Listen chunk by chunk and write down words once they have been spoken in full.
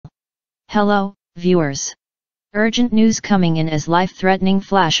Hello, viewers. Urgent news coming in as life-threatening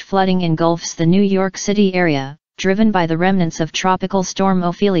flash flooding engulfs the New York City area, driven by the remnants of Tropical Storm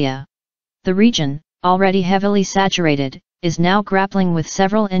Ophelia. The region, already heavily saturated, is now grappling with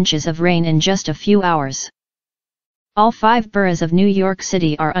several inches of rain in just a few hours. All 5 boroughs of New York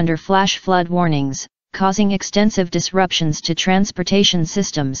City are under flash flood warnings, causing extensive disruptions to transportation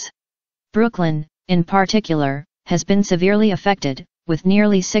systems. Brooklyn, in particular, has been severely affected, with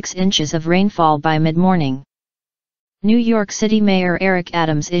nearly 6 inches of rainfall by mid-morning. New York City Mayor Eric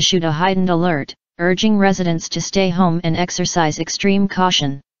Adams issued a heightened alert, urging residents to stay home and exercise extreme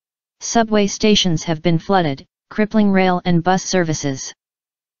caution. Subway stations have been flooded, crippling rail and bus services.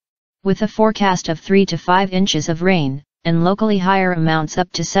 With a forecast of 3 to 5 inches of rain, and locally higher amounts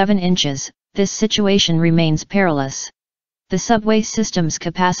up to 7 inches, this situation remains perilous. The subway system's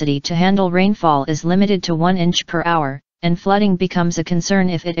capacity to handle rainfall is limited to 1 inch per hour, and flooding becomes a concern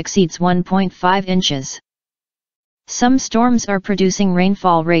if it exceeds 1.5 inches. Some storms are producing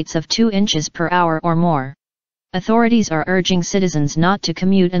rainfall rates of 2 inches per hour or more. Authorities are urging citizens not to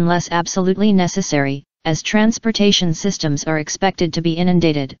commute unless absolutely necessary, as transportation systems are expected to be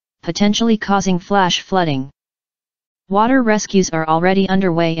inundated, potentially causing flash flooding. Water rescues are already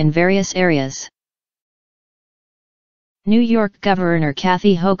underway in various areas. New York Governor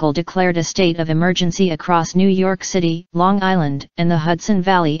Kathy Hochul declared a state of emergency across New York City, Long Island, and the Hudson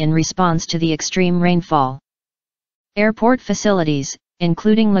Valley in response to the extreme rainfall. Airport facilities,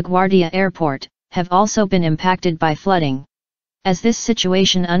 including LaGuardia Airport, have also been impacted by flooding. As this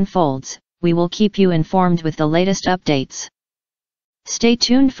situation unfolds, we will keep you informed with the latest updates. Stay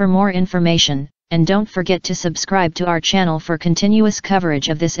tuned for more information, and don't forget to subscribe to our channel for continuous coverage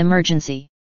of this emergency.